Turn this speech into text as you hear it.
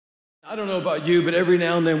I don't know about you, but every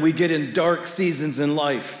now and then we get in dark seasons in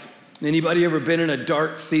life. Anybody ever been in a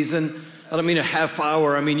dark season? I don't mean a half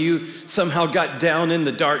hour. I mean, you somehow got down in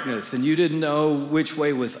the darkness and you didn't know which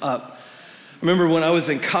way was up. I remember when I was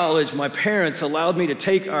in college, my parents allowed me to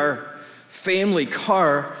take our family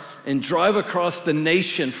car and drive across the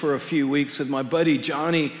nation for a few weeks with my buddy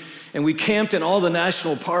Johnny. And we camped in all the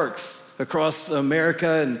national parks across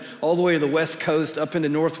America and all the way to the West Coast, up into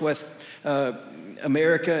Northwest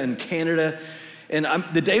America and Canada. And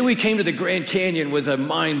the day we came to the Grand Canyon was a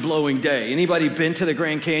mind-blowing day. Anybody been to the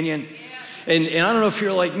Grand Canyon? Yeah. And I don't know if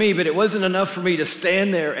you're like me, but it wasn't enough for me to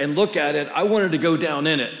stand there and look at it. I wanted to go down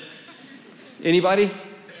in it. Anybody? Yep.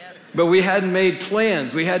 But we hadn't made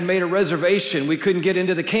plans. We hadn't made a reservation. We couldn't get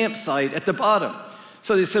into the campsite at the bottom.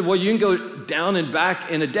 So they said, well, you can go down and back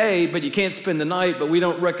in a day, but you can't spend the night, but we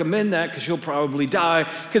don't recommend that because you'll probably die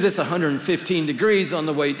because it's 115 degrees on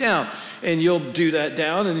the way down. And you'll do that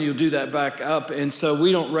down and you'll do that back up. And so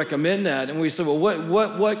we don't recommend that. And we said, well,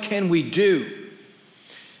 what can we do?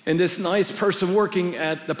 And this nice person working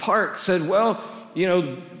at the park said, well, you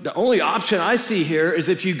know, the only option I see here is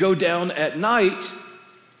if you go down at night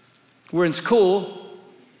where it's cool,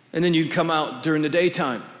 and then you can come out during the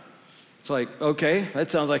daytime. It's like, okay,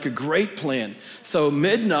 that sounds like a great plan. So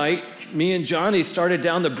midnight, me and Johnny started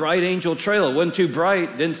down the Bright Angel Trail. It wasn't too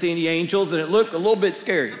bright, didn't see any angels, and it looked a little bit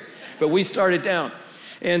scary. But we started down.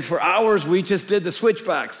 And for hours, we just did the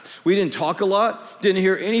switchbacks. We didn't talk a lot, didn't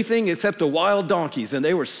hear anything except the wild donkeys. And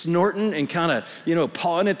they were snorting and kind of,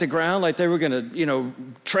 pawing at the ground like they were going to,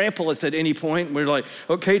 trample us at any point. And we're like,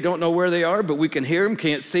 okay, don't know where they are, but we can hear them,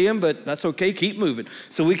 can't see them, but that's okay, keep moving.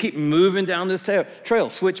 So we keep moving down this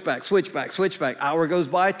trail, switchback, switchback, switchback. Hour goes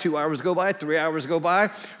by, 2 hours go by, 3 hours go by,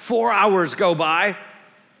 4 hours go by.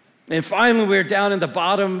 And finally, we're down in the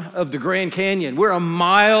bottom of the Grand Canyon. We're a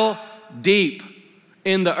mile deep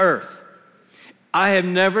in the earth. I have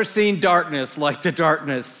never seen darkness like the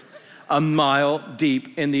darkness a mile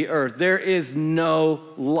deep in the earth. There is no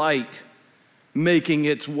light making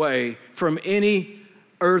its way from any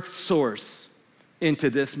earth source into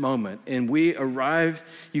this moment. And we arrive,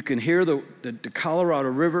 you can hear the Colorado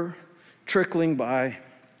River trickling by,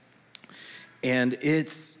 and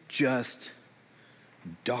it's just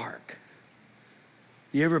dark.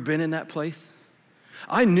 You ever been in that place?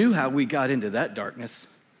 I knew how we got into that darkness.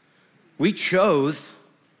 We chose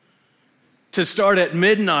to start at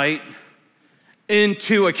midnight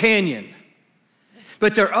into a canyon.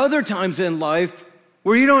 But there are other times in life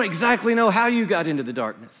where you don't exactly know how you got into the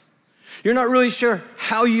darkness. You're not really sure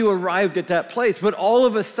how you arrived at that place, but all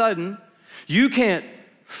of a sudden, you can't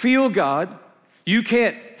feel God, you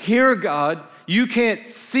can't hear God, you can't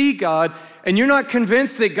see God, and you're not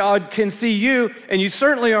convinced that God can see you, and you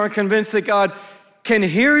certainly aren't convinced that God can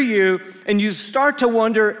hear you, and you start to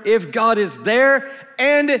wonder if God is there,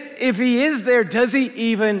 and if he is there, does he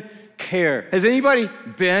even care? Has anybody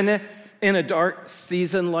been in a dark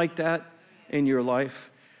season like that in your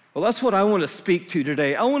life? Well, that's what I want to speak to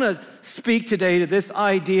today. I want to speak today to this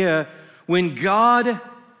idea when God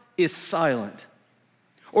is silent,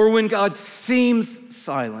 or when God seems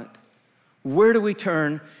silent. Where do we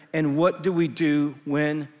turn, and what do we do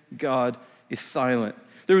when God is silent?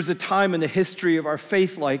 There was a time in the history of our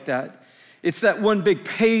faith like that. It's that one big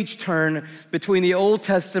page turn between the Old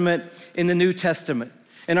Testament and the New Testament.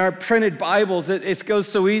 In our printed Bibles, it goes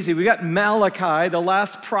so easy. We got Malachi, the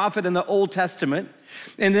last prophet in the Old Testament,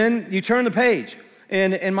 and then you turn the page.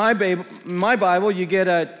 And in my Bible, you get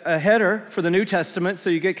a header for the New Testament, so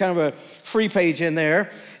you get kind of a free page in there.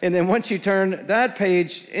 And then once you turn that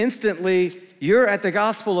page, instantly, you're at the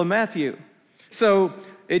Gospel of Matthew. So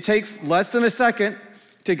it takes less than a second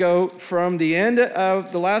to go from the end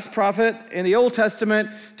of the last prophet in the Old Testament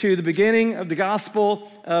to the beginning of the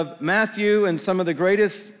Gospel of Matthew, and some of the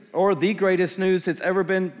greatest or the greatest news that's ever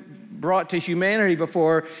been brought to humanity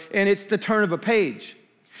before, and it's the turn of a page.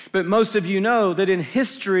 But most of you know that in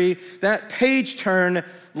history, that page turn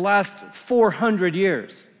lasts 400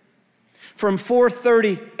 years. From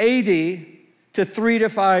 430 AD to 3 to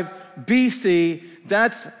 5 BC,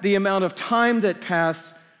 that's the amount of time that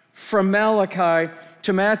passed from Malachi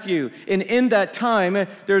to Matthew. And in that time,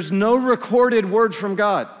 there's no recorded word from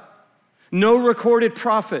God, no recorded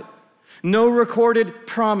prophet, no recorded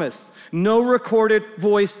promise, no recorded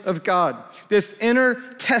voice of God. This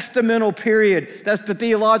intertestamental period, that's the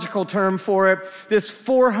theological term for it, this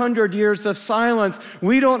 400 years of silence,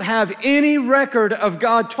 we don't have any record of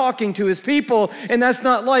God talking to his people, and that's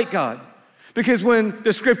not like God. Because when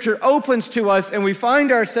the scripture opens to us and we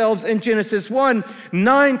find ourselves in Genesis 1,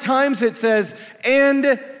 9 times it says,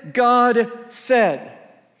 and God said.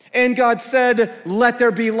 And God said, let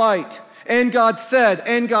there be light. And God said,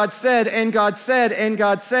 and God said, and God said, and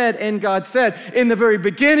God said, and God said. In the very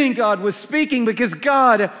beginning, God was speaking because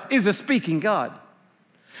God is a speaking God.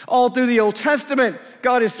 All through the Old Testament,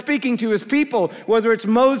 God is speaking to his people, whether it's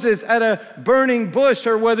Moses at a burning bush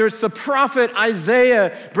or whether it's the prophet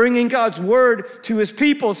Isaiah bringing God's word to his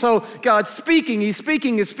people. So God's speaking, he's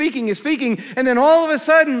speaking, he's speaking, he's speaking, and then all of a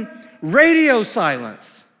sudden, radio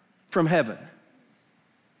silence from heaven.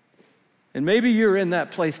 And maybe you're in that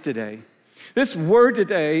place today. This word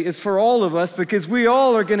today is for all of us because we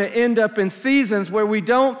all are going to end up in seasons where we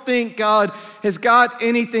don't think God has got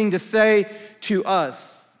anything to say to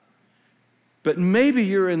us. But maybe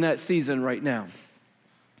you're in that season right now.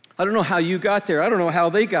 I don't know how you got there. I don't know how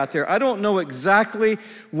they got there. I don't know exactly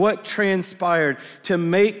what transpired to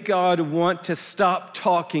make God want to stop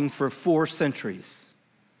talking for 4 centuries.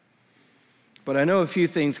 But I know a few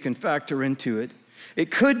things can factor into it.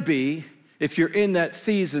 It could be, if you're in that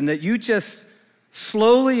season, that you just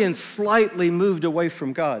slowly and slightly moved away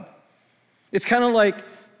from God. It's kind of like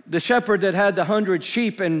the shepherd that had the 100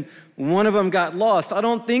 sheep and one of them got lost. I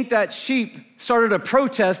don't think that sheep started a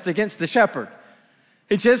protest against the shepherd.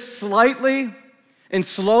 It just slightly and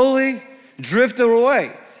slowly drifted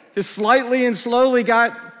away. Just slightly and slowly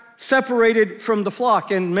got separated from the flock.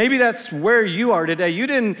 And maybe that's where you are today. You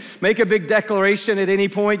didn't make a big declaration at any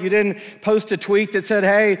point. You didn't post a tweet that said,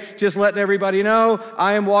 hey, just letting everybody know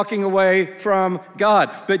I am walking away from God.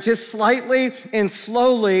 But just slightly and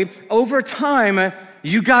slowly over time,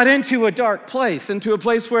 you got into a dark place, into a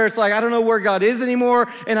place where it's like, I don't know where God is anymore,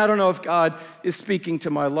 and I don't know if God is speaking to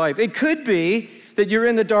my life. It could be that you're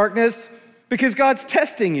in the darkness because God's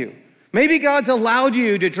testing you. Maybe God's allowed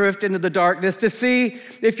you to drift into the darkness to see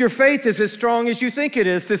if your faith is as strong as you think it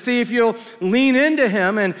is, to see if you'll lean into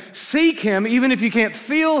him and seek him, even if you can't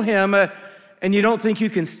feel him and you don't think you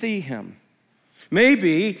can see him.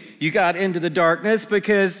 Maybe you got into the darkness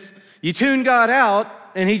because you tuned God out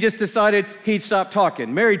and he just decided he'd stop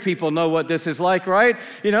talking. Married people know what this is like, right?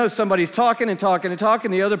 You know, somebody's talking and talking and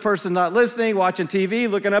talking, the other person's not listening, watching TV,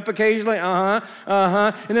 looking up occasionally, and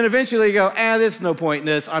then eventually you go, there's no point in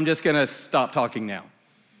this, I'm just gonna stop talking now.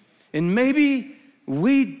 And maybe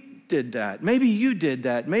we did that, maybe you did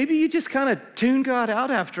that, maybe you just kind of tuned God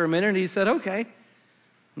out after a minute and he said, okay,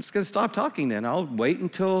 I'm just gonna stop talking then, I'll wait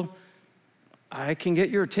until I can get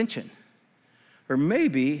your attention. Or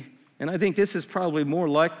maybe, and I think this is probably more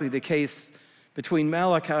likely the case between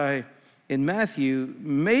Malachi and Matthew,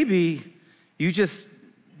 maybe you just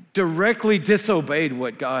directly disobeyed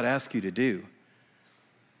what God asked you to do.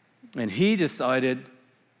 And he decided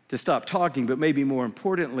to stop talking, but maybe more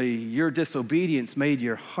importantly, your disobedience made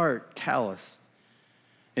your heart callous.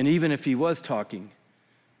 And even if he was talking,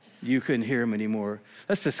 you couldn't hear him anymore.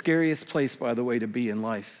 That's the scariest place, by the way, to be in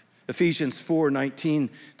life. Ephesians 4:19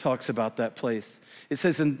 talks about that place. It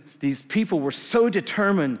says, and these people were so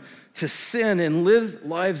determined to sin and live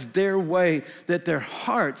lives their way that their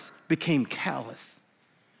hearts became callous.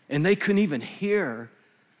 And they couldn't even hear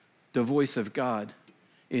the voice of God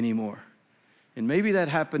anymore. And maybe that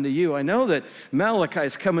happened to you. I know that Malachi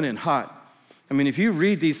is coming in hot. I mean, if you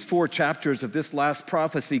read these 4 chapters of this last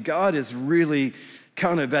prophecy, God is really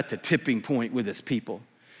kind of at the tipping point with his people.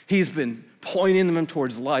 He's been pointing them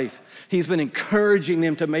towards life. He's been encouraging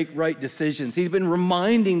them to make right decisions. He's been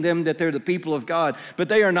reminding them that they're the people of God, but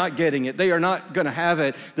they are not getting it. They are not going to have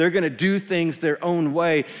it. They're going to do things their own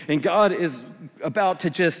way. And God is about to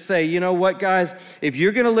just say, you know what, guys, if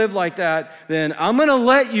you're going to live like that, then I'm going to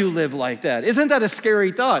let you live like that. Isn't that a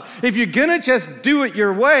scary thought? If you're going to just do it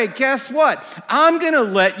your way, guess what? I'm going to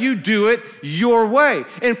let you do it your way.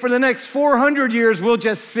 And for the next 400 years, we'll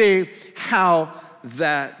just see how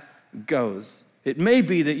that goes. It may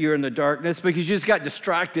be that you're in the darkness because you just got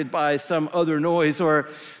distracted by some other noise, or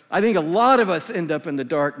I think a lot of us end up in the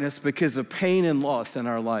darkness because of pain and loss in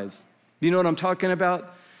our lives. Do you know what I'm talking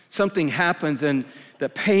about? Something happens and the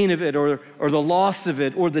pain of it or the loss of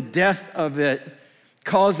it or the death of it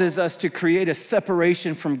causes us to create a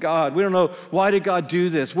separation from God. We don't know, why did God do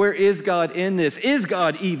this? Where is God in this? Is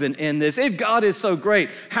God even in this? If God is so great,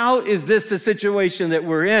 how is this the situation that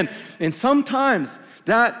we're in? And sometimes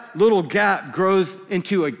that little gap grows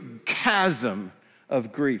into a chasm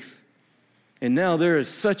of grief. And now there is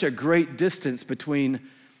such a great distance between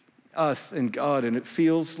us and God, and it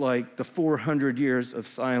feels like the 400 years of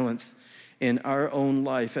silence in our own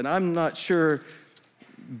life. And I'm not sure,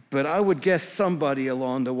 but I would guess somebody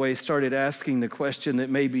along the way started asking the question that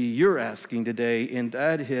maybe you're asking today, and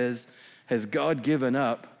that is, has God given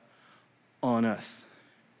up on us?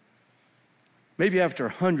 Maybe after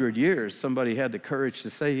 100 years, somebody had the courage to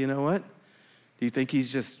say, you know what? Do you think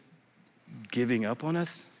he's just giving up on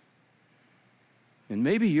us? And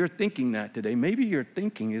maybe you're thinking that today. Maybe you're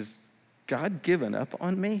thinking, is God given up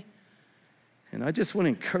on me? And I just want to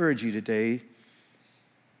encourage you today.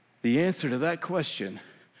 The answer to that question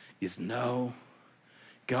is no,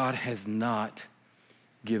 God has not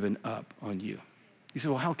given up on you. You say,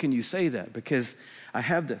 well, how can you say that? Because I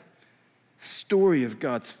have the story of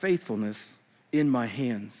God's faithfulness in my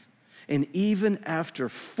hands. And even after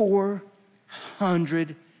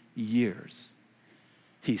 400 years,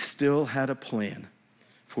 he still had a plan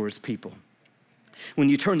for his people. When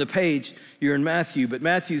you turn the page, you're in Matthew, but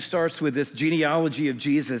Matthew starts with this genealogy of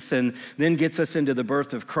Jesus and then gets us into the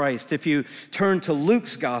birth of Christ. If you turn to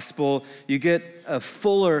Luke's gospel, you get a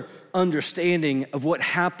fuller understanding of what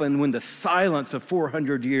happened when the silence of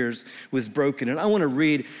 400 years was broken. And I want to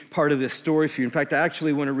read part of this story for you. In fact, I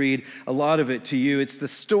actually want to read a lot of it to you. It's the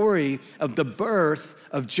story of the birth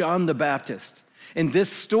of John the Baptist. And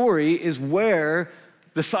this story is where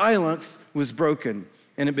the silence was broken.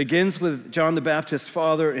 And it begins with John the Baptist's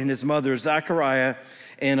father and his mother, Zachariah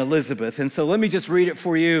and Elizabeth. And so let me just read it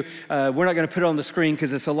for you. We're not going to put it on the screen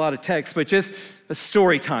because it's a lot of text, but just a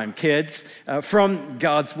story time, kids, from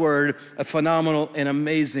God's word, a phenomenal and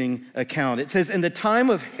amazing account. It says, in the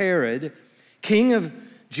time of Herod, king of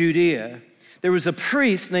Judea, there was a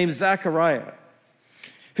priest named Zachariah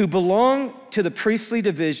who belonged to the priestly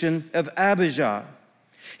division of Abijah.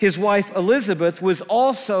 His wife Elizabeth was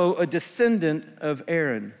also a descendant of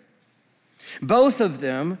Aaron. Both of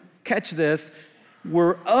them, catch this,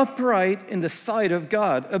 were upright in the sight of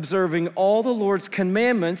God, observing all the Lord's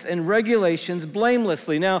commandments and regulations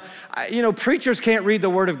blamelessly. Now, preachers can't read the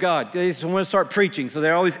Word of God. They just want to start preaching, so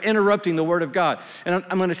they're always interrupting the Word of God. And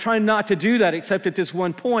I'm going to try not to do that except at this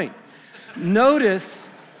one point. Notice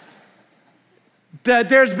that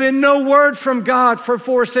there's been no word from God for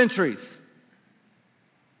 4 centuries.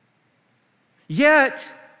 Yet,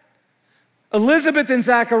 Elizabeth and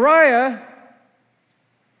Zachariah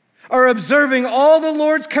are observing all the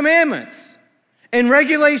Lord's commandments and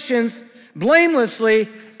regulations blamelessly,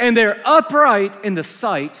 and they're upright in the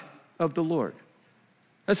sight of the Lord.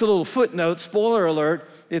 That's a little footnote, spoiler alert.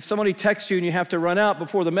 If somebody texts you and you have to run out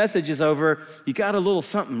before the message is over, you got a little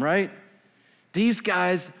something, right? These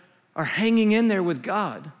guys are hanging in there with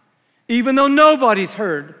God, even though nobody's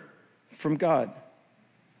heard from God.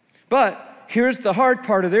 But here's the hard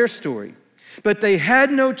part of their story. But they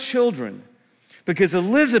had no children because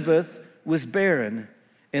Elizabeth was barren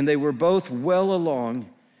and they were both well along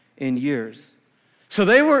in years. So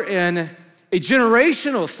they were in a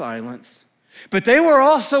generational silence, but they were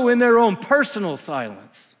also in their own personal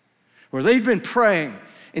silence where they'd been praying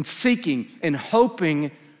and seeking and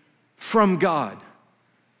hoping from God.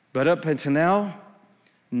 But up until now,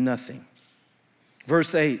 nothing.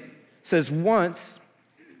 Verse 8 says, once,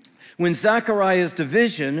 when Zachariah's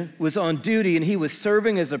division was on duty and he was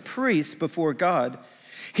serving as a priest before God,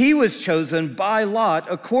 he was chosen by lot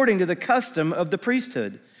according to the custom of the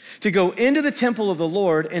priesthood to go into the temple of the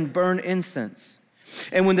Lord and burn incense.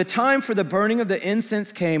 And when the time for the burning of the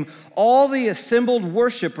incense came, all the assembled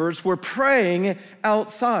worshipers were praying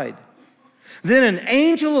outside. Then an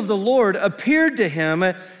angel of the Lord appeared to him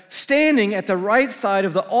standing at the right side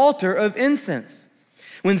of the altar of incense.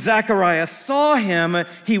 When Zachariah saw him,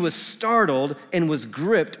 he was startled and was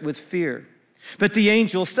gripped with fear. But the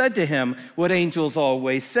angel said to him what angels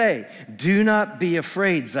always say, do not be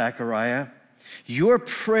afraid, Zachariah. Your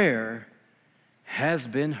prayer has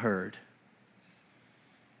been heard.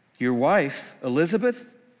 Your wife,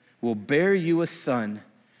 Elizabeth, will bear you a son,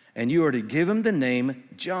 and you are to give him the name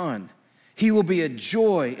John. He will be a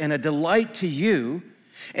joy and a delight to you,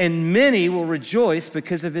 and many will rejoice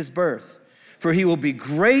because of his birth. For he will be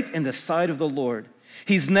great in the sight of the Lord.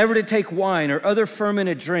 He's never to take wine or other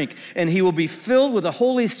fermented drink, and he will be filled with the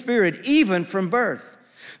Holy Spirit even from birth.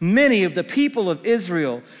 Many of the people of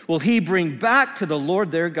Israel will he bring back to the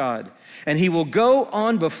Lord their God, and he will go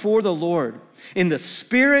on before the Lord in the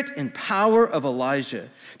spirit and power of Elijah,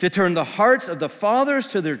 to turn the hearts of the fathers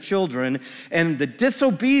to their children and the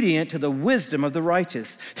disobedient to the wisdom of the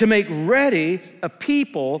righteous, to make ready a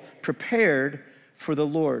people prepared for the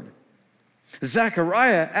Lord.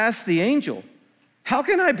 Zechariah asked the angel, how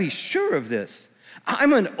can I be sure of this?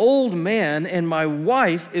 I'm an old man and my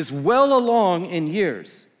wife is well along in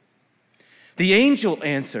years. The angel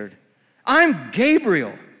answered, I'm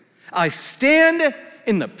Gabriel. I stand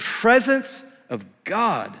in the presence of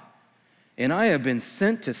God, and I have been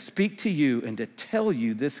sent to speak to you and to tell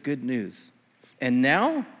you this good news. And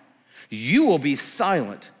now you will be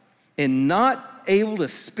silent and not able to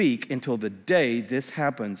speak until the day this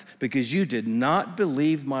happens, because you did not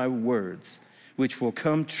believe my words, which will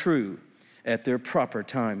come true at their proper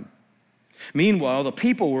time. Meanwhile, the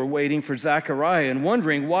people were waiting for Zechariah and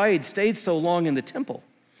wondering why he'd stayed so long in the temple.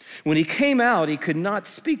 When he came out, he could not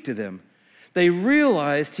speak to them. They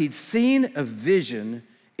realized he'd seen a vision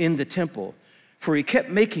in the temple, for he kept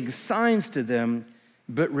making signs to them,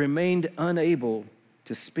 but remained unable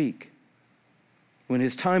to speak. When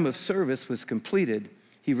his time of service was completed,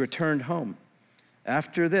 he returned home.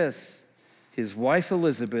 After this, his wife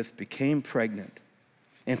Elizabeth became pregnant,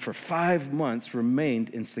 and for 5 months remained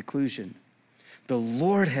in seclusion. "The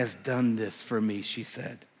Lord has done this for me," she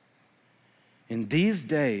said. "In these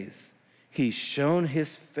days, he's shown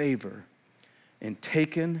his favor and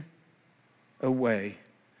taken away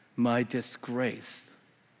my disgrace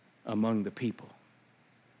among the people."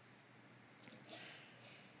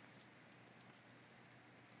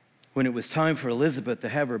 When it was time for Elizabeth to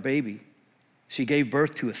have her baby, she gave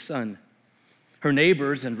birth to a son. Her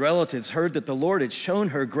neighbors and relatives heard that the Lord had shown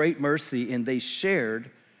her great mercy, and they shared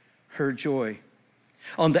her joy.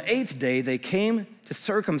 On the 8th day, they came to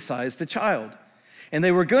circumcise the child, and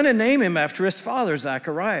they were going to name him after his father,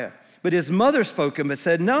 Zechariah. But his mother spoke him and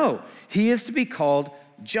said, "No, he is to be called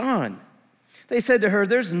John." They said to her,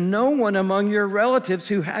 "There's no one among your relatives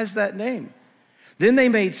who has that name." Then they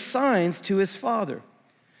made signs to his father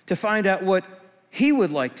to find out what he would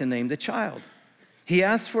like to name the child. He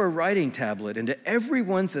asked for a writing tablet, and to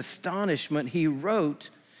everyone's astonishment, he wrote,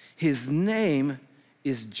 "His name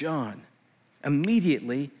is John."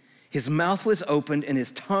 Immediately, his mouth was opened and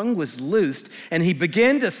his tongue was loosed, and he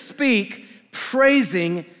began to speak,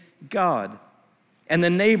 praising God. And the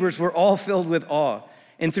neighbors were all filled with awe.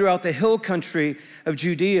 And throughout the hill country of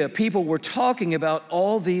Judea, people were talking about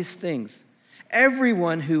all these things.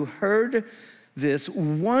 Everyone who heard this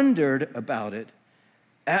wondered about it,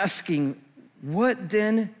 asking, "What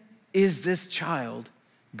then is this child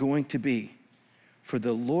going to be?" For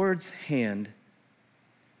the Lord's hand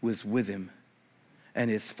was with him, and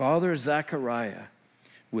his father Zechariah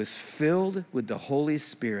was filled with the Holy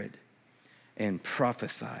Spirit and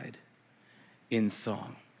prophesied in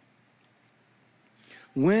song.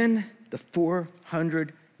 When the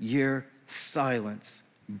 400-year silence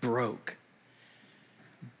broke,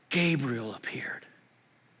 Gabriel appeared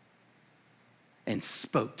and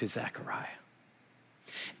spoke to Zechariah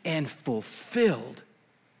and fulfilled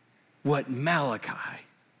what Malachi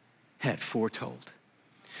had foretold.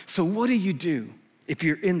 So what do you do if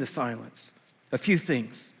you're in the silence? A few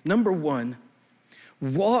things. Number one,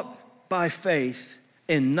 walk by faith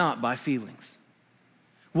and not by feelings.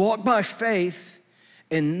 Walk by faith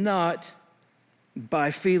and not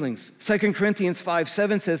by feelings. 2 Corinthians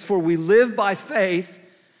 5:7 says, "For we live by faith,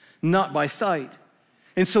 not by sight."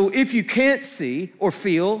 And so if you can't see or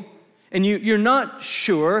feel, and you're not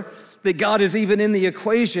sure that God is even in the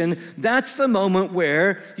equation, that's the moment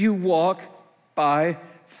where you walk by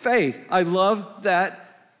faith. I love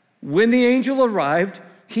that when the angel arrived,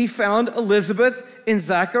 he found Elizabeth and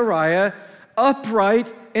Zechariah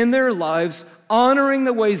upright in their lives, honoring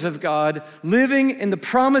the ways of God, living in the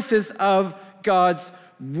promises of God's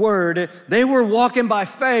word. They were walking by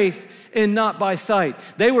faith and not by sight.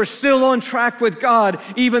 They were still on track with God,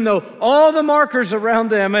 even though all the markers around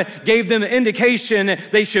them gave them an indication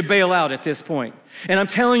they should bail out at this point. And I'm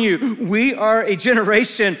telling you, we are a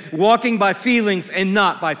generation walking by feelings and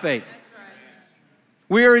not by faith.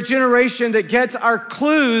 We are a generation that gets our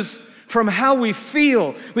clues from how we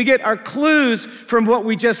feel. We get our clues from what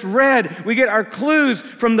we just read. We get our clues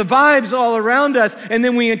from the vibes all around us, and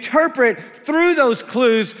then we interpret through those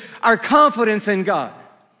clues our confidence in God,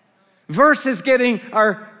 versus getting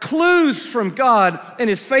our clues from God and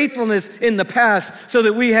his faithfulness in the past so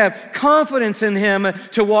that we have confidence in him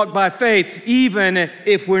to walk by faith even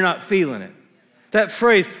if we're not feeling it. That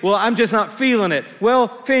phrase, "Well, I'm just not feeling it." Well,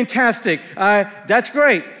 fantastic. That's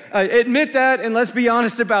great. Admit that and let's be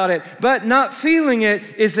honest about it. But not feeling it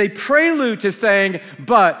is a prelude to saying,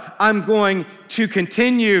 "But I'm going to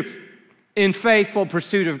continue in faithful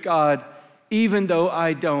pursuit of God even though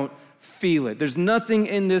I don't feel it." There's nothing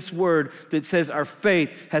in this word that says our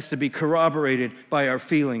faith has to be corroborated by our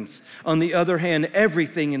feelings. On the other hand,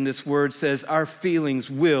 everything in this word says our feelings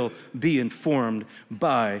will be informed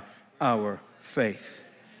by our faith.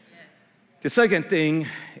 The second thing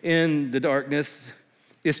in the darkness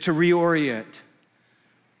is to reorient.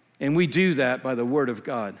 And we do that by the word of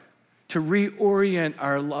God. To reorient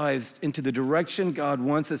our lives into the direction God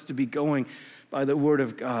wants us to be going by the word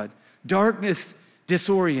of God. Darkness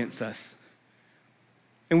disorients us.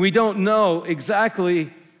 And we don't know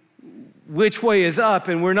exactly which way is up,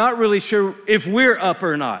 and we're not really sure if we're up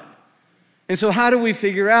or not. And so how do we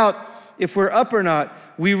figure out if we're up or not?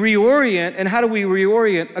 we reorient. And how do we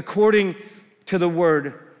reorient? According to the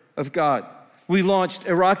Word of God. We launched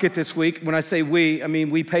a rocket this week. When I say we, I mean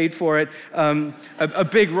we paid for it, a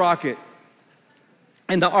big rocket.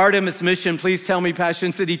 And the Artemis mission, please tell me,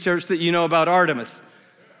 Passion City Church, that you know about Artemis.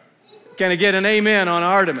 Can I get an amen on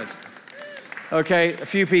Artemis? Okay, a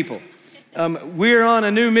few people. We're on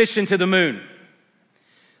a new mission to the moon.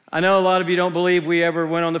 I know a lot of you don't believe we ever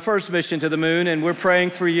went on the first mission to the moon, and we're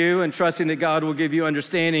praying for you and trusting that God will give you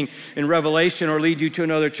understanding in revelation or lead you to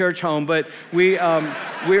another church home. But we're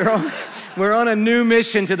on a new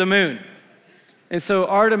mission to the moon. And so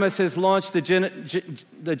Artemis has launched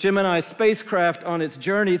the Gemini spacecraft on its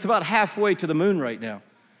journey. It's about halfway to the moon right now.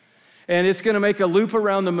 And it's going to make a loop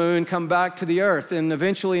around the moon, come back to the earth. And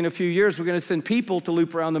eventually, in a few years, we're going to send people to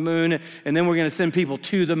loop around the moon, and then we're going to send people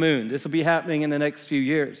to the moon. This will be happening in the next few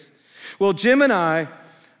years. Well, Orion,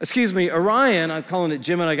 I'm calling it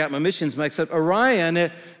Gemini, I got my missions mixed up.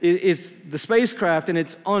 Orion is the spacecraft, and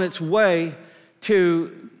it's on its way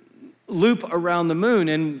to loop around the moon,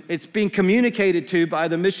 and it's being communicated to by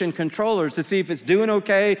the mission controllers to see if it's doing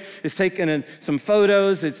okay. It's taken some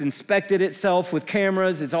photos, it's inspected itself with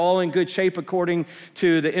cameras, it's all in good shape according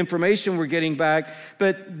to the information we're getting back.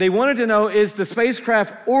 But they wanted to know, is the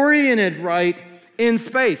spacecraft oriented right in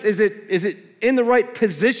space? Is it in the right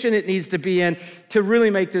position it needs to be in to really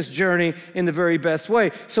make this journey in the very best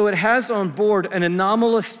way? So it has on board an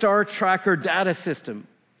anomalous star tracker data system.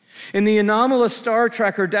 And the anomalous star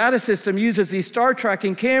tracker data system uses these star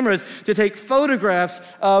tracking cameras to take photographs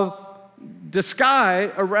of the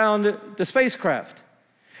sky around the spacecraft.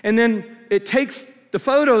 And then it takes the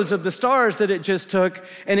photos of the stars that it just took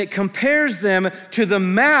and it compares them to the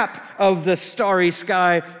map of the starry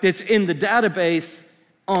sky that's in the database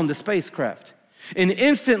on the spacecraft. And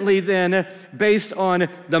instantly then, based on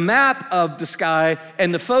the map of the sky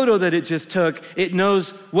and the photo that it just took, it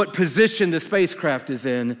knows what position the spacecraft is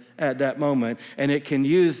in at that moment. And it can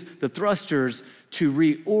use the thrusters to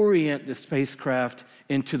reorient the spacecraft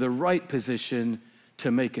into the right position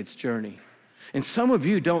to make its journey. And some of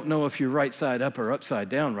you don't know if you're right side up or upside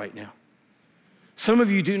down right now. Some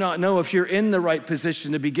of you do not know if you're in the right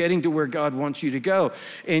position to be getting to where God wants you to go.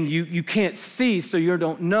 And you can't see, so you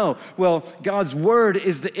don't know. Well, God's word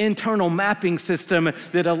is the internal mapping system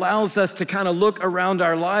that allows us to kind of look around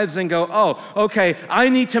our lives and go, oh, okay, I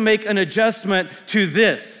need to make an adjustment to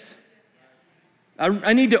this.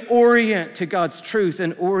 I need to orient to God's truth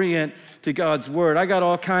and orient to God's word. I got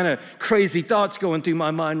all kind of crazy thoughts going through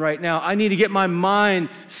my mind right now. I need to get my mind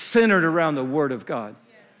centered around the word of God.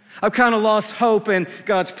 I've kind of lost hope in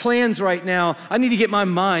God's plans right now. I need to get my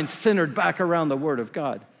mind centered back around the Word of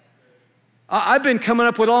God. I've been coming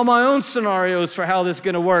up with all my own scenarios for how this is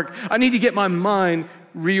going to work. I need to get my mind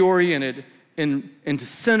reoriented and to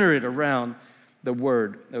center it around the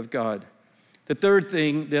Word of God. The third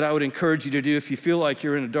thing that I would encourage you to do if you feel like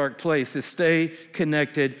you're in a dark place is stay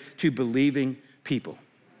connected to believing people.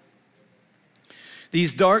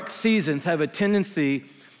 These dark seasons have a tendency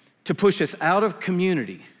to push us out of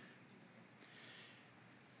community.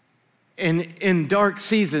 And in dark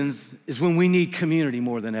seasons is when we need community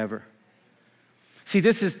more than ever. See,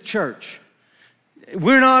 this is church.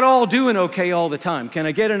 We're not all doing okay all the time. Can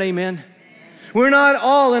I get an amen? We're not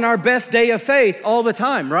all in our best day of faith all the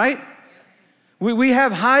time, right? We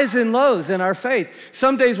have highs and lows in our faith.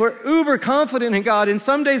 Some days we're uber confident in God, and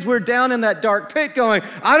some days we're down in that dark pit going,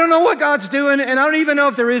 I don't know what God's doing, and I don't even know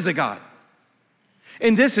if there is a God.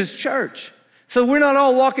 And this is church. So we're not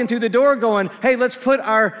all walking through the door going, hey, let's put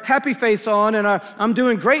our happy face on and our I'm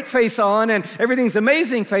doing great face on and everything's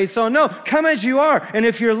amazing face on. No, come as you are. And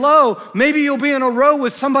if you're low, maybe you'll be in a row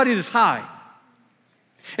with somebody that's high.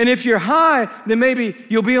 And if you're high, then maybe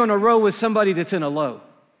you'll be on a row with somebody that's in a low.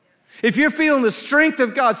 If you're feeling the strength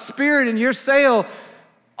of God's Spirit in your sail,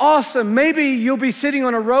 awesome. Maybe you'll be sitting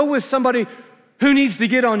on a row with somebody who needs to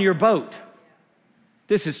get on your boat.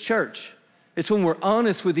 This is church. It's when we're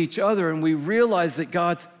honest with each other and we realize that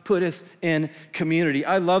God's put us in community.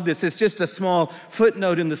 I love this. It's just a small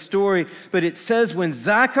footnote in the story, but it says when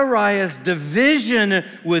Zachariah's division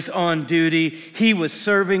was on duty, he was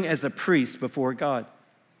serving as a priest before God.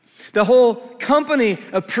 The whole company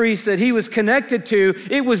of priests that he was connected to,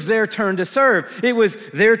 it was their turn to serve. It was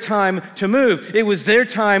their time to move. It was their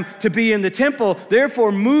time to be in the temple.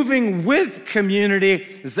 Therefore, moving with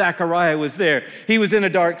community, Zechariah was there. He was in a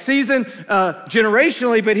dark season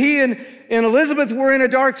generationally, but he and Elizabeth were in a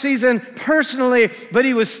dark season personally, but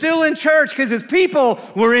he was still in church because his people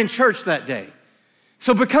were in church that day.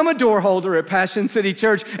 So become a door holder at Passion City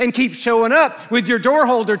Church and keep showing up with your door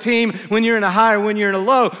holder team when you're in a high or when you're in a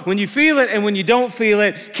low. When you feel it and when you don't feel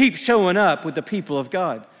it, keep showing up with the people of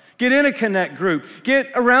God. Get in a connect group.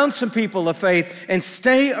 Get around some people of faith and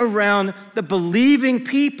stay around the believing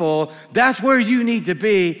people. That's where you need to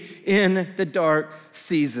be in the dark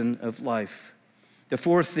season of life. The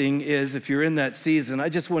fourth thing is, if you're in that season, I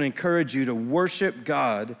just want to encourage you to worship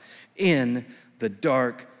God in the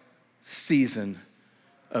dark season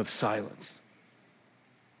of silence.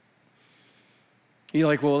 You're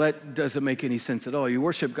like, well, that doesn't make any sense at all. You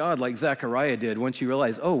worship God like Zechariah did once you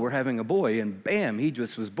realize, oh, we're having a boy, and bam, he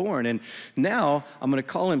just was born. And now I'm going to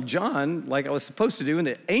call him John like I was supposed to do, and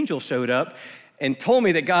the angel showed up and told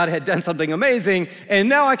me that God had done something amazing, and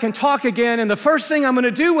now I can talk again, and the first thing I'm going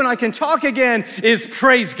to do when I can talk again is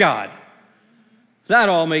praise God. That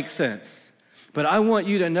all makes sense. But I want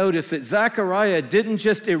you to notice that Zechariah didn't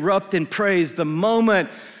just erupt in praise the moment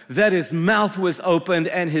that his mouth was opened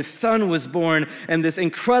and his son was born, and this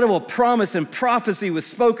incredible promise and prophecy was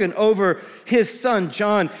spoken over his son,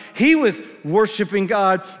 John. He was worshiping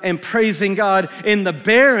God and praising God in the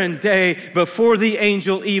barren day before the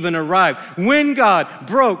angel even arrived. When God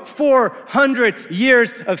broke 400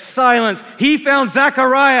 years of silence, he found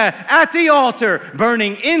Zechariah at the altar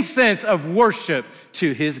burning incense of worship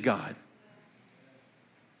to his God.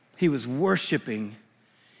 He was worshiping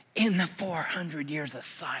in the 400 years of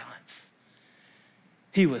silence.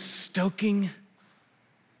 He was stoking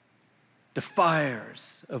the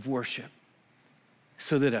fires of worship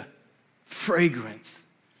so that a fragrance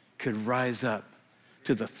could rise up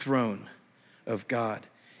to the throne of God.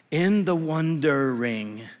 In the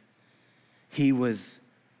wondering, he was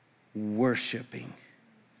worshiping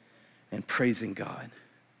and praising God.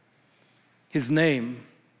 His name,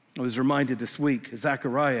 I was reminded this week,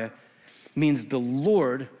 Zechariah, means the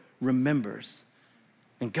Lord remembers.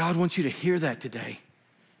 And God wants you to hear that today.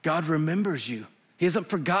 God remembers you. He hasn't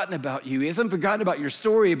forgotten about you. He hasn't forgotten about your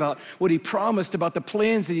story, about what he promised, about the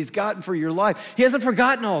plans that he's gotten for your life. He hasn't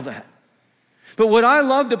forgotten all that. But what I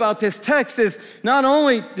loved about this text is not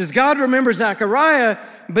only does God remember Zechariah,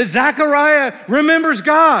 but Zechariah remembers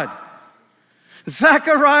God.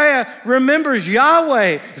 Zechariah remembers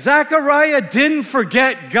Yahweh. Zechariah didn't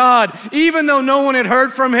forget God, even though no one had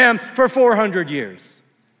heard from him for 400 years.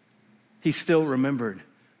 He still remembered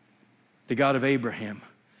the God of Abraham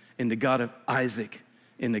and the God of Isaac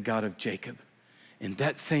and the God of Jacob. And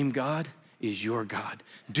that same God is your God.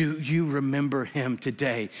 Do you remember him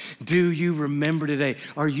today? Do you remember today?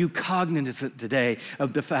 Are you cognizant today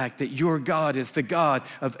of the fact that your God is the God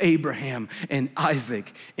of Abraham and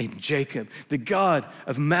Isaac and Jacob, the God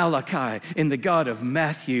of Malachi and the God of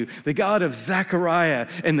Matthew, the God of Zechariah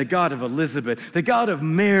and the God of Elizabeth, the God of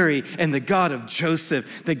Mary and the God of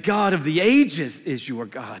Joseph, the God of the ages is your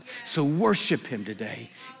God. So worship him today,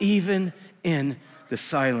 even in the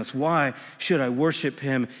silence. Why should I worship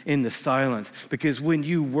him in the silence? Because when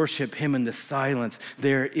you worship him in the silence,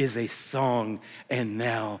 there is a song, and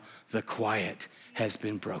now the quiet has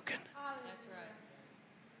been broken. That's right.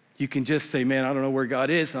 You can just say, man, I don't know where God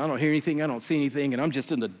is, and I don't hear anything, I don't see anything, and I'm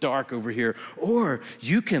just in the dark over here. Or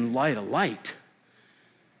you can light a light,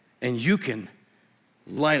 and you can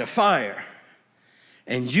light a fire,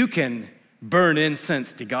 and you can burn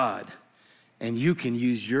incense to God. And you can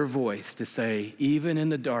use your voice to say, even in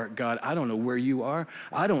the dark, God, I don't know where you are.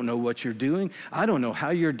 I don't know what you're doing. I don't know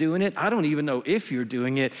how you're doing it. I don't even know if you're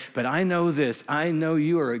doing it, but I know this. I know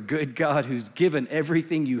you are a good God who's given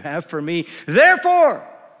everything you have for me. Therefore,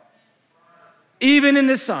 even in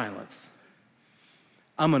this silence,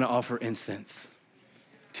 I'm going to offer incense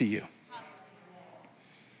to you.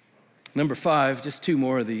 Number 5, just 2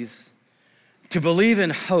 more of these. To believe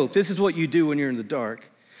in hope. This is what you do when you're in the dark.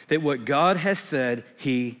 That what God has said,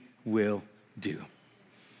 he will do.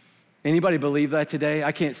 Anybody believe that today?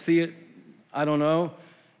 I can't see it. I don't know.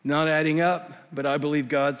 Not adding up, but I believe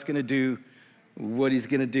God's going to do what he's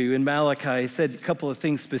going to do. In Malachi, he said a couple of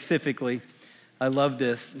things specifically. I love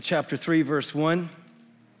this. In chapter 3, verse 1,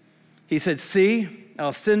 he said, see,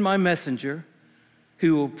 I'll send my messenger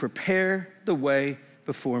who will prepare the way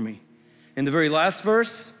before me. In the very last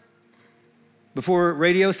verse, before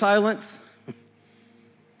radio silence,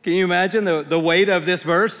 can you imagine the weight of this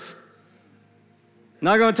verse?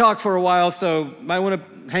 Not going to talk for a while, so might want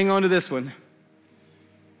to hang on to this one.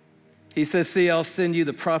 He says, see, I'll send you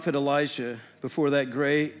the prophet Elijah before that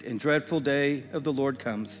great and dreadful day of the Lord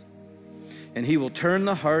comes. And he will turn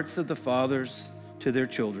the hearts of the fathers to their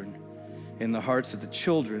children and the hearts of the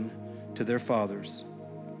children to their fathers.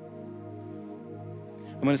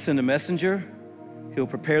 I'm going to send a messenger. He'll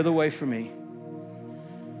prepare the way for me.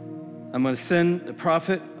 I'm going to send the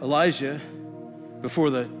prophet Elijah before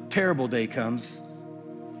the terrible day comes,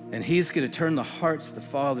 and he's going to turn the hearts of the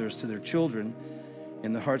fathers to their children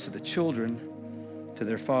and the hearts of the children to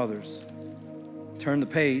their fathers. Turn the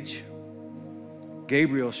page.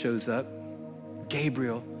 Gabriel shows up.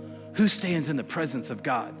 Gabriel, who stands in the presence of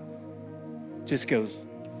God, just goes,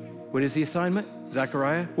 what is the assignment?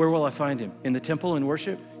 Zechariah, where will I find him? In the temple and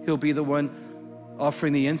worship? He'll be the one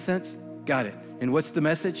offering the incense? Got it. And what's the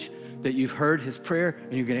message? That you've heard his prayer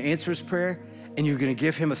and you're going to answer his prayer and you're going to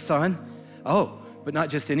give him a son? Oh, but not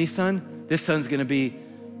just any son. This son's going to be,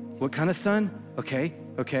 what kind of son? Okay.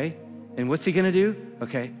 And what's he going to do?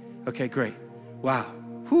 Okay, great. Wow.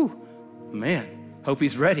 Whew. Man, hope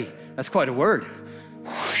he's ready. That's quite a word.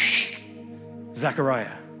 Whoosh.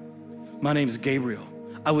 Zechariah, my name is Gabriel.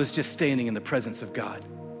 I was just standing in the presence of God.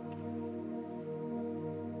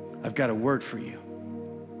 I've got a word for you.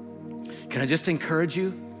 Can I just encourage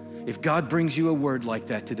you? If God brings you a word like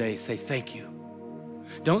that today, say thank you.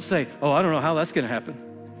 Don't say, oh, I don't know how that's going to happen.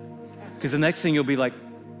 Because the next thing you'll be like,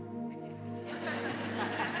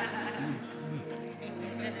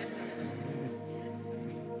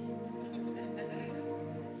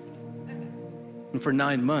 and for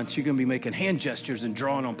 9 months, you're going to be making hand gestures and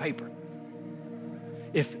drawing on paper.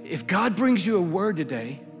 If God brings you a word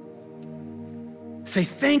today, say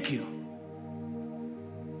thank you.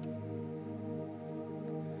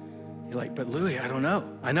 You're like, but Louie, I don't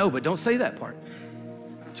know. I know, but don't say that part.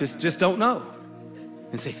 Just don't know.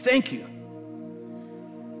 And say thank you.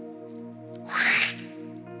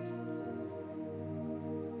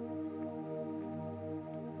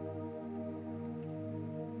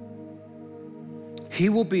 He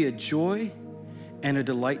will be a joy and a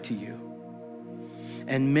delight to you.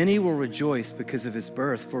 And many will rejoice because of his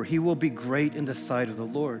birth, for he will be great in the sight of the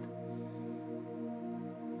Lord.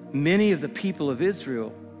 Many of the people of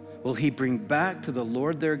Israel will he bring back to the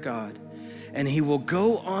Lord their God, and he will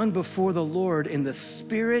go on before the Lord in the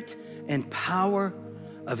spirit and power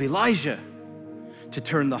of Elijah to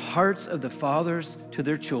turn the hearts of the fathers to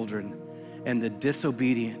their children and the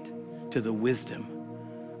disobedient to the wisdom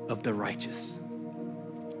of the righteous.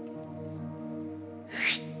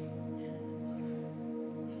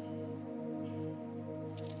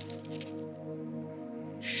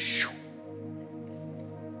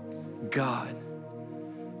 God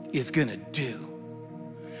is gonna do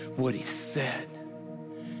what he said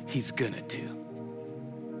he's gonna do.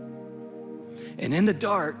 And in the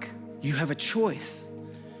dark, you have a choice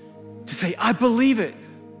to say, I believe it.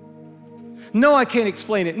 No, I can't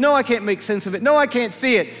explain it. No, I can't make sense of it. No, I can't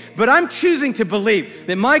see it. But I'm choosing to believe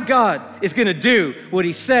that my God is gonna do what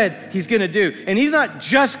he said he's gonna do. And he's not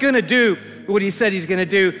just gonna do what he said he's gonna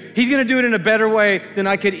do. He's gonna do it in a better way than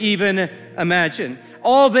I could even imagine.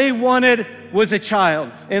 All they wanted was a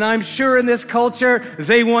child. And I'm sure in this culture,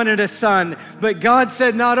 they wanted a son. But God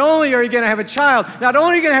said, not only are you going to have a child, not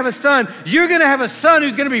only are you going to have a son, you're going to have a son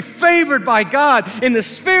who's going to be favored by God in the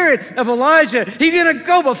spirit of Elijah. He's going to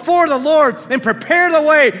go before the Lord and prepare the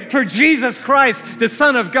way for Jesus Christ, the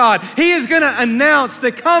Son of God. He is going to announce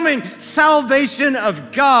the coming salvation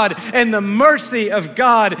of God and the mercy of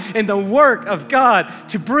God and the work of God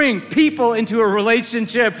to bring people into a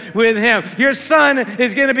relationship with him. Your son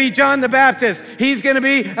is going to be John the Baptist. He's going to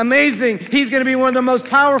be amazing. He's going to be one of the most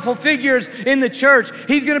powerful figures in the church.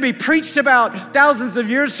 He's going to be preached about thousands of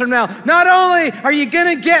years from now. Not only are you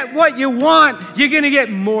going to get what you want, you're going to get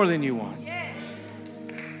more than you want. Yes.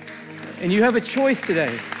 And you have a choice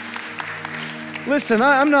today. Listen,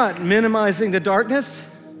 I'm not minimizing the darkness,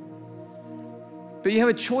 but you have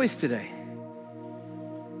a choice today.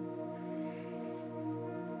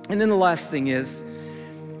 And then the last thing is,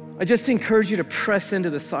 I just encourage you to press into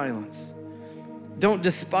the silence. Don't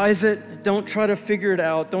despise it. Don't try to figure it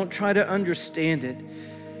out. Don't try to understand it.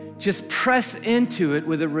 Just press into it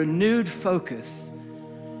with a renewed focus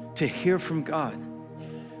to hear from God.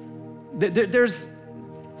 There's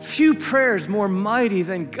few prayers more mighty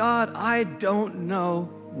than, God, I don't know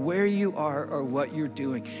where you are or what you're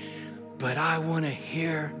doing, but I want to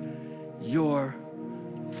hear your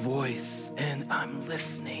voice and I'm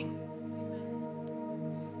listening.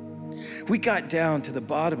 We got down to the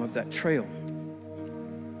bottom of that trail.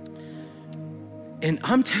 And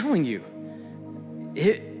I'm telling you,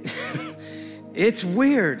 it's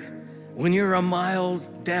weird when you're a mile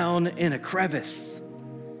down in a crevice.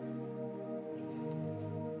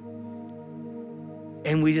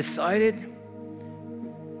 And we decided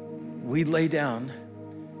we'd lay down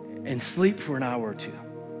and sleep for an hour or two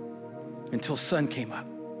until sun came up.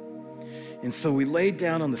 And so we laid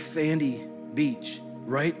down on the sandy beach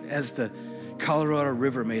right as the Colorado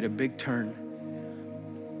River made a big turn.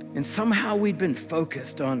 And somehow we'd been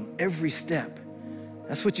focused on every step.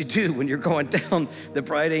 That's what you do when you're going down the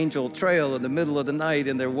Bright Angel Trail in the middle of the night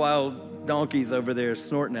and there are wild donkeys over there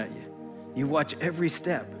snorting at you. You watch every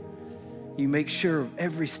step. You make sure of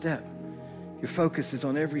every step. Your focus is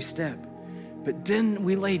on every step. But then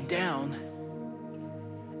we laid down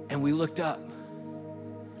and we looked up.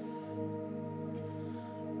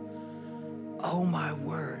 Oh my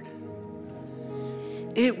word.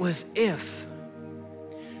 It was if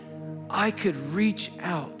I could reach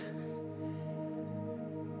out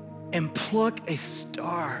and pluck a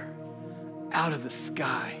star out of the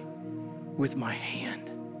sky with my hand.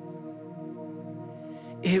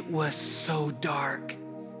 It was so dark.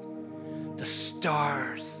 The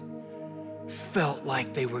stars felt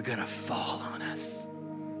like they were gonna fall on us.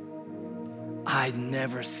 I'd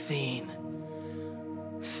never seen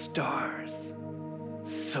stars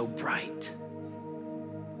so bright.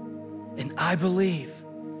 And I believe,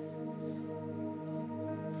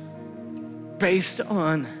 based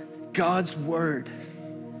on God's word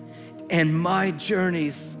and my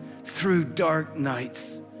journeys through dark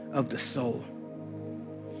nights of the soul,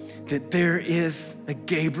 that there is a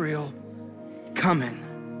Gabriel coming,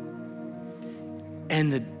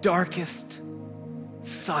 and the darkest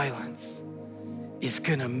silence is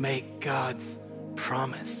gonna make God's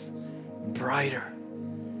promise brighter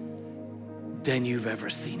than you've ever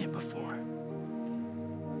seen it before.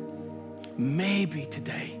 Maybe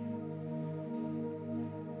today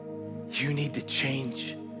you need to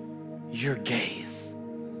change your gaze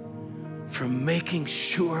from making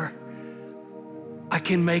sure I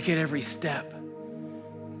can make it every step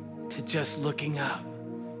to just looking up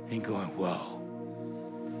and going, whoa,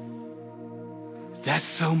 that's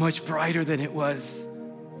so much brighter than it was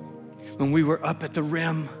when we were up at the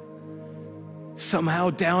rim, somehow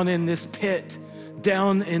down in this pit,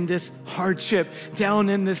 down in this hardship, down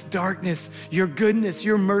in this darkness. Your goodness,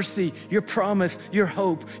 your mercy, your promise, your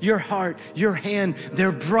hope, your heart, your hand,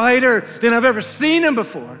 they're brighter than I've ever seen them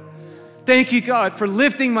before. Thank you, God, for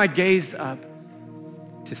lifting my gaze up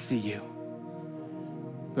to see you.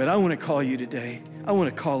 But I want to call you today, I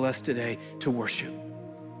want to call us today to worship.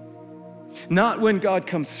 Not when God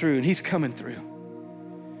comes through, and he's coming through.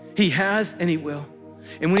 He has and he will.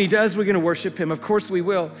 And when he does, we're gonna worship him. Of course we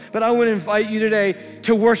will. But I want to invite you today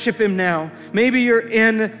to worship him now. Maybe you're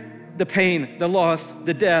in the pain, the loss,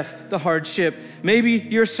 the death, the hardship. Maybe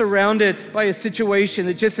you're surrounded by a situation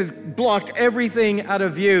that just has blocked everything out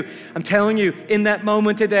of view. I'm telling you, in that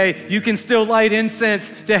moment today, you can still light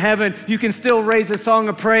incense to heaven. You can still raise a song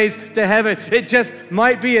of praise to heaven. It just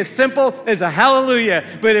might be as simple as a hallelujah.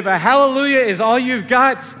 But if a hallelujah is all you've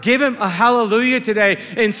got, give him a hallelujah today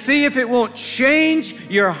and see if it won't change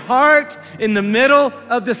your heart in the middle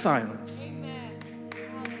of the silence.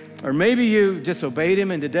 Or maybe you disobeyed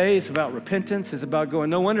him, and today it's about repentance. It's about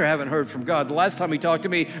going, no wonder I haven't heard from God. The last time he talked to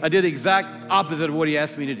me, I did the exact opposite of what he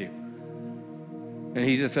asked me to do. And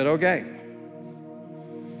he just said, okay,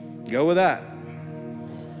 go with that.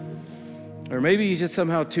 Or maybe you just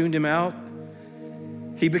somehow tuned him out.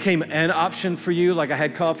 He became an option for you, like I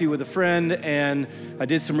had coffee with a friend, and I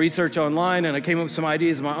did some research online, and I came up with some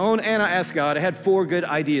ideas of my own, and I asked God. I had 4 good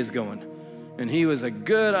ideas going, and he was a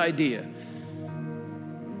good idea.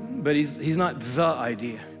 But he's not the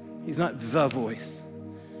idea. He's not the voice.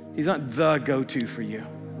 He's not the go-to for you.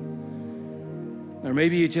 Or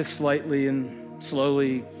maybe you just slightly and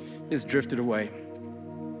slowly just drifted away.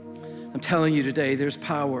 I'm telling you today, there's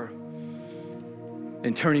power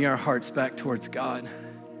in turning our hearts back towards God.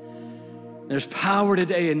 There's power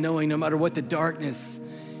today in knowing no matter what the darkness,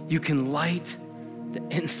 you can light the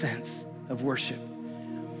incense of worship.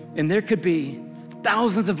 And there could be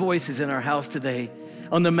thousands of voices in our house today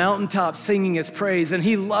on the mountaintop singing his praise, and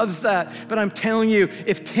he loves that. But I'm telling you,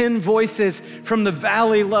 if 10 voices from the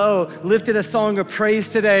valley low lifted a song of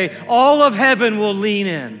praise today, all of heaven will lean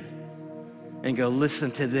in and go,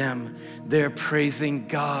 listen to them. They're praising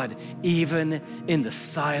God even in the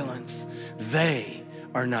silence. They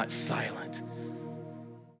are not silent.